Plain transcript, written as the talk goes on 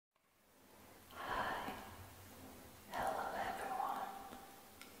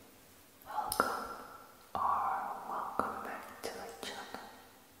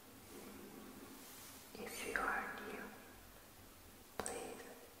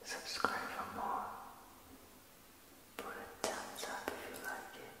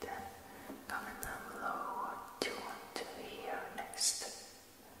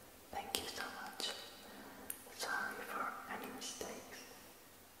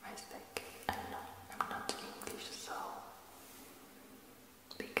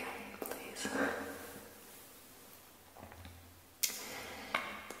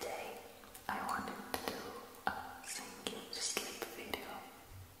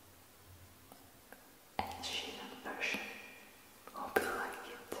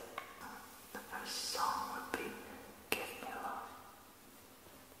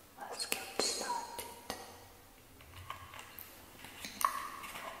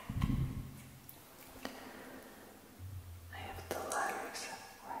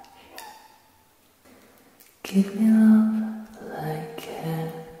Give me love like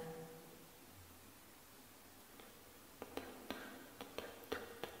care.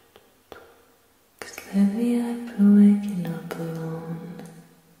 Cause lately I've been waking up alone.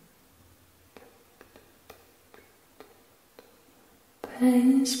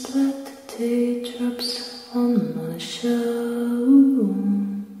 Pain splat the teardrops on my show.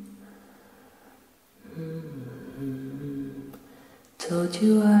 Told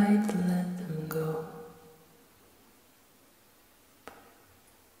you I'd let them go.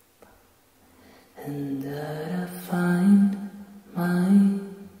 And that I find my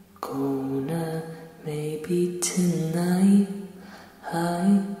corner, maybe tonight.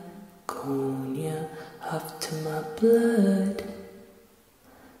 I cornea after my blood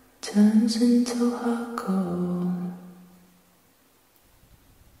turns into hardcore.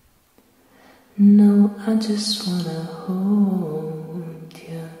 No, I just wanna hold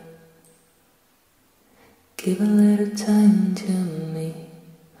you. Give a little time to me.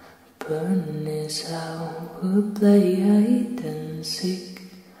 Burn is how we play hide and seek.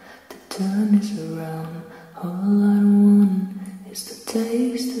 The turn is around. All I want is the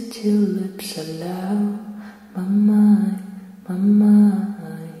taste that your lips allow. My mind, my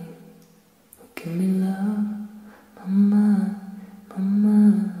mind. Give me love. My mind, my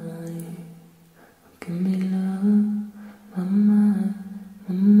mind. Give me love. My mind,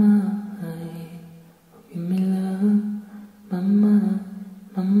 my mind. Give me love. My mind,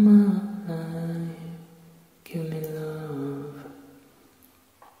 my mind. Give me love.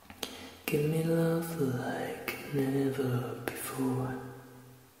 Give me love like never before.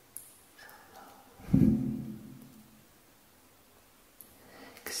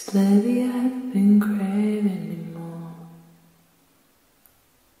 Cause lately I've been craving more.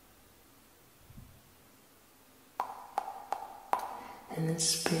 And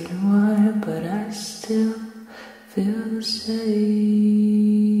it's been a while, but I still feel the same.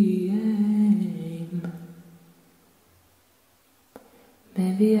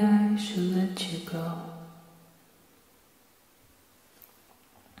 Maybe I should let you go.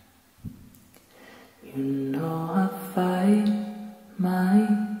 You know I fight my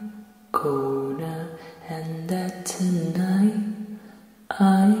corner, and that tonight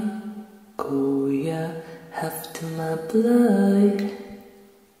I go, yeah, after my blood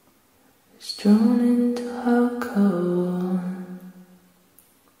is drawn into hardcore.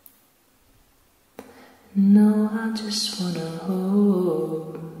 No, I just wanna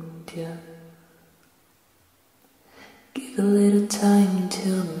hold ya. Give a little time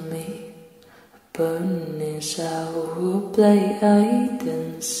to me. Burn is how we'll play hide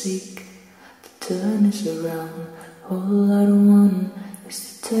and seek. The turn is around. All I want is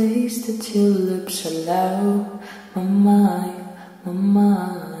the taste that your lips allow. My mind, my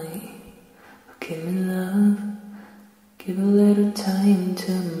mind. Give me love. Give a little time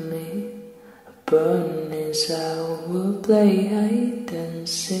to me. Burn is how we'll play hide and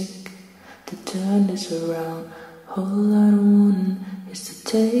seek. The turn is around. All I want is the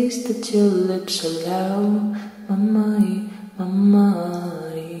taste that your lips allow. My mind, my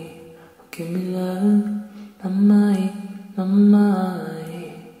mind. Give me love. My mind, my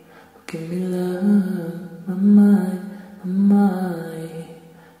mind. Give me love. My mind, my mind.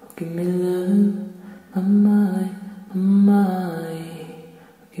 Give me love. My mind, my mind.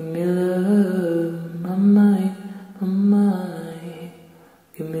 Give me love. My mind, my mind.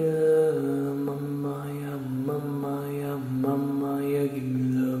 Give me love. My mind, my mind, my mind. Give me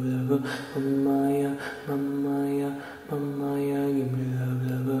love, love. My mind, my mind, my mind. Give me love,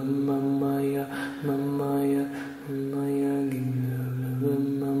 love. My mind, my mind, my mind. Give me love, love.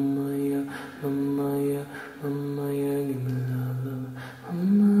 My mind, my mind, my mind. Give me love, love. My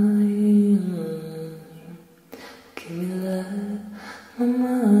mind. Give me love. My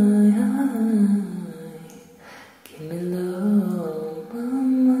mind. Give me love. My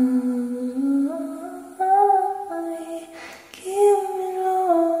mind. Give me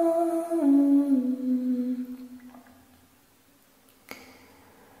love.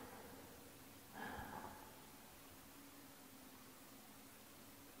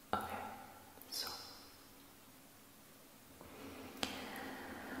 Okay, so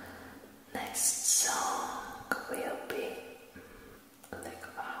next song will be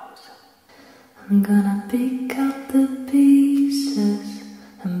Lego House. I'm gonna pick up the pieces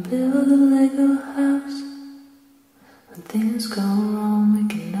and build a Lego house. When things go wrong, we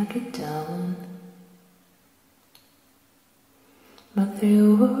can knock it down. But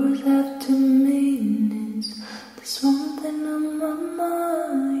your words have two meanings. There's one thing on my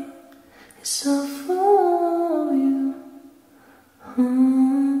mind. It's all for you.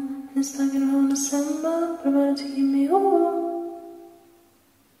 It's like it on the same summer, remember to give me over.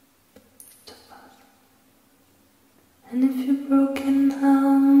 And if you're broken,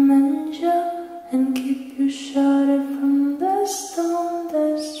 I'll mend you and keep you sheltered from the storm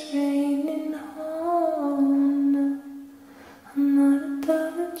that's raining on. I'm not a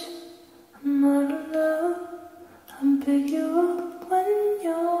touch, I'm not a love. I'll pick you up when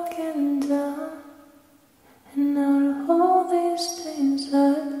you're getting down. And out of all these things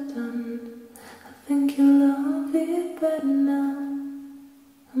I've done, I think you love it better now.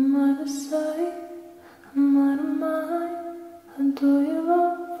 I'm out of sight, I'm out of mind. I'll do you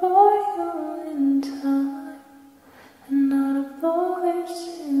up for you in time. And out of all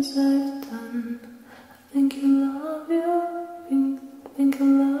these things I've done, I think you love you, think I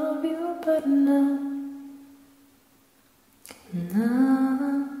love you better now.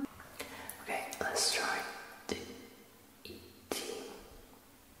 Now. Okay, let's try the E.T.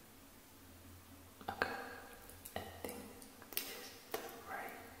 Okay, I think this is the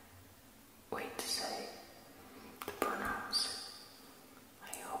right way to say, to pronounce it, I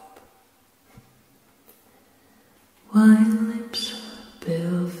hope. White lips,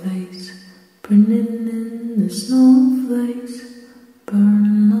 pale face, printing in the snowflakes,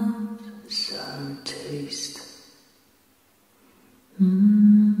 burn lungs, sour taste.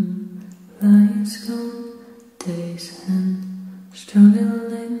 Lights gone, days end,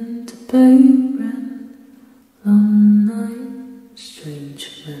 struggling to pay rent, long night,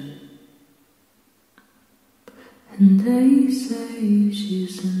 strange men. And they say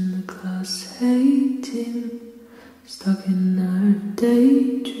she's in the class 18, stuck in her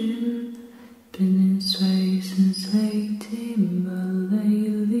daydream, been in this way since 18, but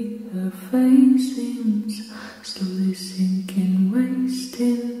lately her face seems slowly sinking,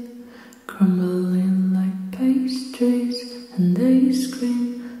 wasting, crumbling like pastries. And they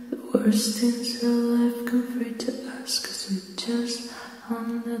scream the worst things her life come free to us, 'cause we're just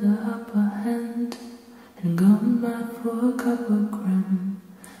under the upper hand and gone mad for a couple of grams.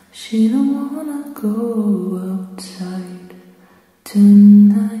 She don't wanna go outside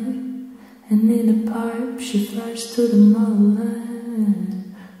tonight, and in a pipe she flies to the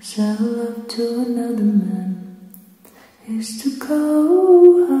motherland, settle up to another man. Is to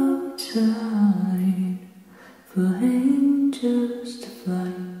go outside for angels to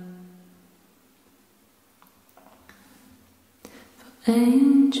fly, for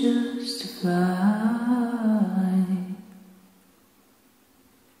angels to fly.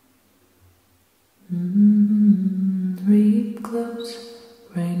 Reap close,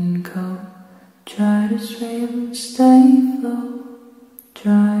 raincoat, try to swim, stay flow,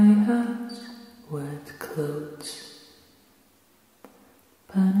 dry house, wet clothes.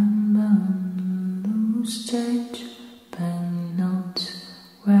 Loose change, bank notes,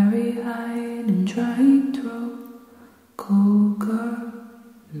 weary hide and dry throat, cold girl,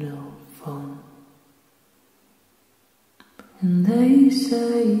 no phone. And they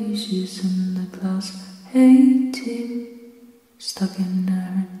say she's in the class 18, stuck in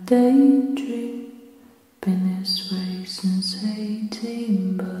her daydream, been this way since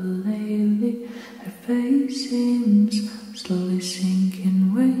 18, but lately her face seems slowly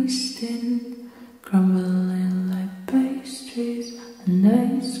sinking, wasting, crumbling like pastries. And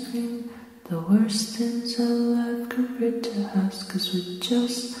they scream the worst things her life could read to us, 'cause we're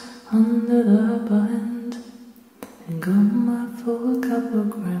just under the upper hand and gone mad for a couple of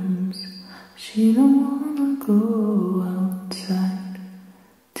grams. She don't wanna go outside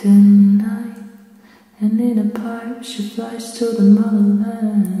tonight, and in a pipe she flies to the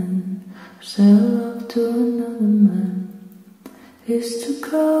motherland, sell off to another man. Is to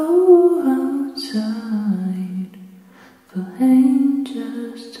go outside for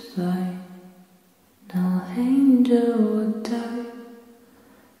angels to fly. Now angel would die,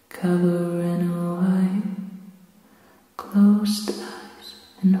 covering her eye, closed eyes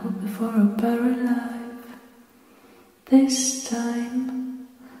and hoping for a better life. This time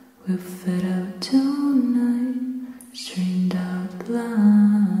we'll fit out tonight, stringed out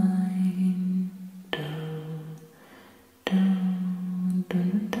line, down, down,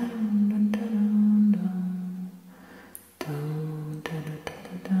 down, down, down, down, down, down,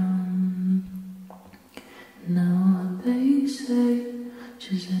 down, down. Now they say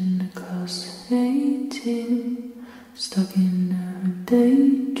she's in the class 18, stuck in her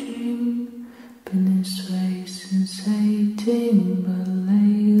daydream, been this way since 18, but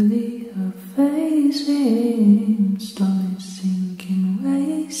lately her face seems slowly sinking,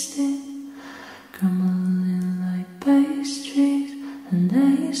 wasting, crumbling like pastries. And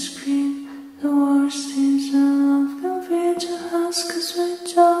they scream the worst things in love can reach us, 'cause we're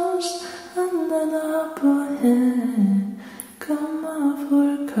just under the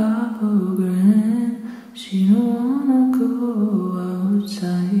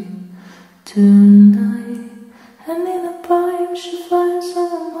tonight. And in a pipe she finds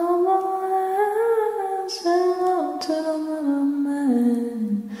some mama and say hello to the mother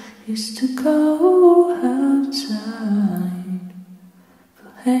man. Used to go outside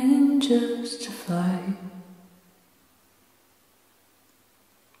for angels to fly,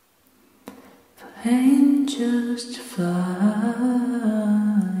 for angels to fly,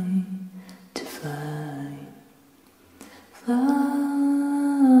 to fly, fly,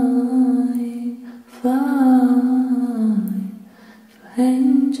 fly, for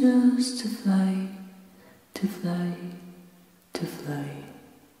angels to fly, to fly, to fly,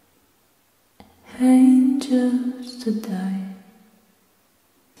 angels to die.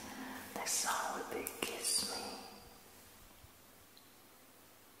 Next song would be Kiss Me.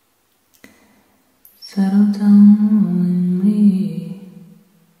 Settle down with me,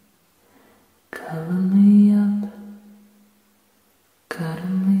 cover me up,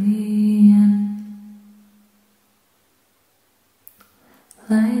 cuddle me in,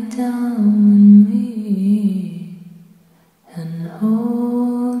 lie down with me and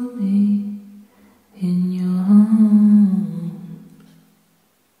hold me in your arms,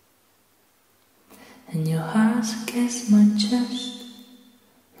 and your heart's against my chest,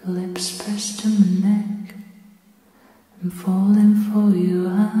 your lips pressed to my neck. I'm falling for your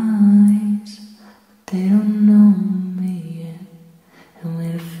eyes, but they don't know me yet. And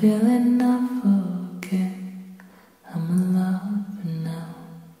with a feeling I forget, I'm in love now.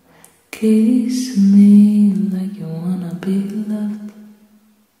 Kiss me like you wanna be loved.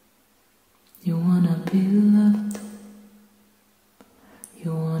 You wanna be loved.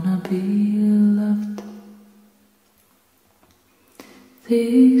 You wanna be loved.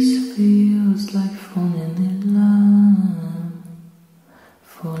 This feels like falling in love,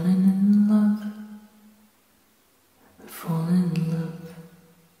 falling in love, falling in love.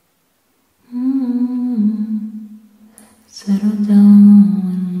 Settle down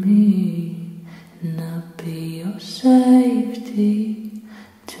with me, and I'll be your safety,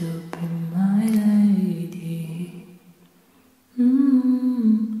 to be my lady.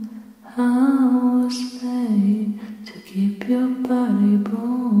 I was made to keep your body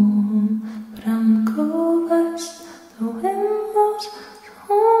warm, but I'm cold as the wind blows. So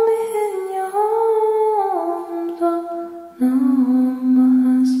hold me in your arms. Oh no, my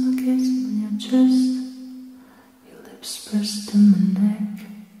hands, my kiss on your chest, your lips pressed to my neck.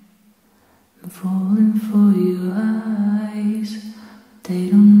 I'm falling for your eyes, but they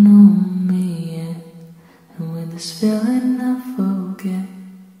don't know me yet. And with this feeling I forget,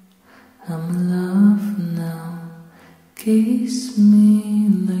 I'm in love now. Kiss me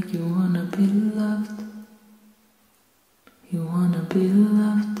like you wanna be loved. You wanna be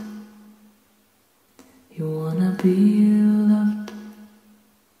loved. You wanna be loved.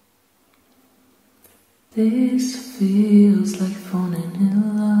 This feels like falling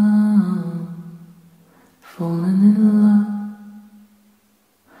in love, falling in love,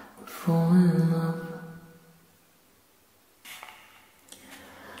 falling in love.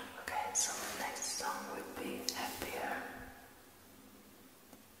 Okay, so the next song would be Happier.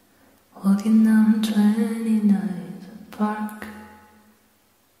 Walking down 29th Park,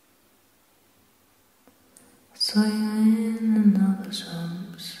 saw you in another's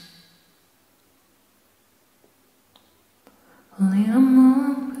arms. Only a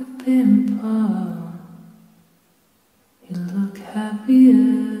month we've been apart. You look happier.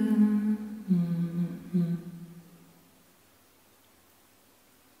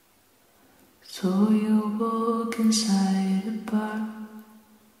 Saw you walk inside a bar.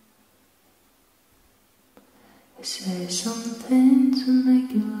 I say something to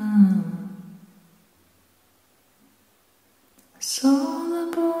make you laugh. I saw the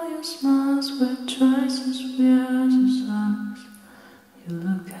boy whose smiles were twice as weird as socks. You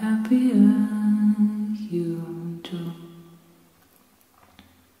look happier, you do.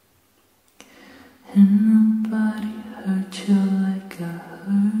 And nobody hurt you like I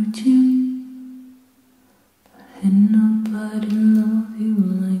hurt you. And nobody love you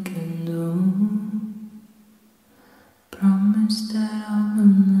like I do. Promise that I will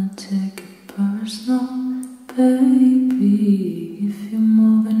not take it personal, baby, if you're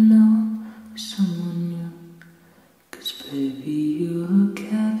moving on with someone new. 'Cause baby, you look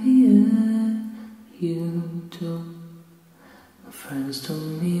happier, you do. My friends told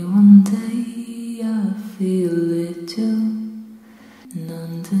me one day I feel it too.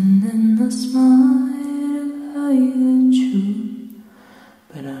 Nothing in the smile of hide the truth,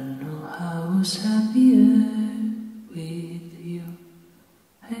 but I know I was happier with you.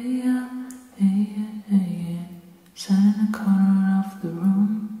 Hey yeah, hey yeah, hey yeah. Sat in a corner of the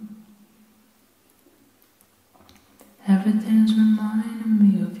room, Everything's reminding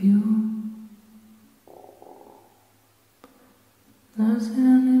me of you. Lost in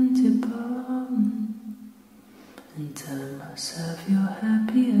an empty bar, and tell myself you're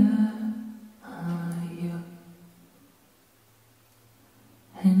happier. Are you?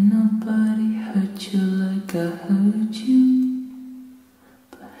 Ain't nobody hurt you like I hurt you,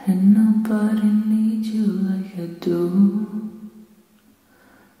 but ain't nobody need you like I do.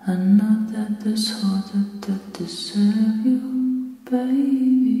 I know that there's harder that deserve you,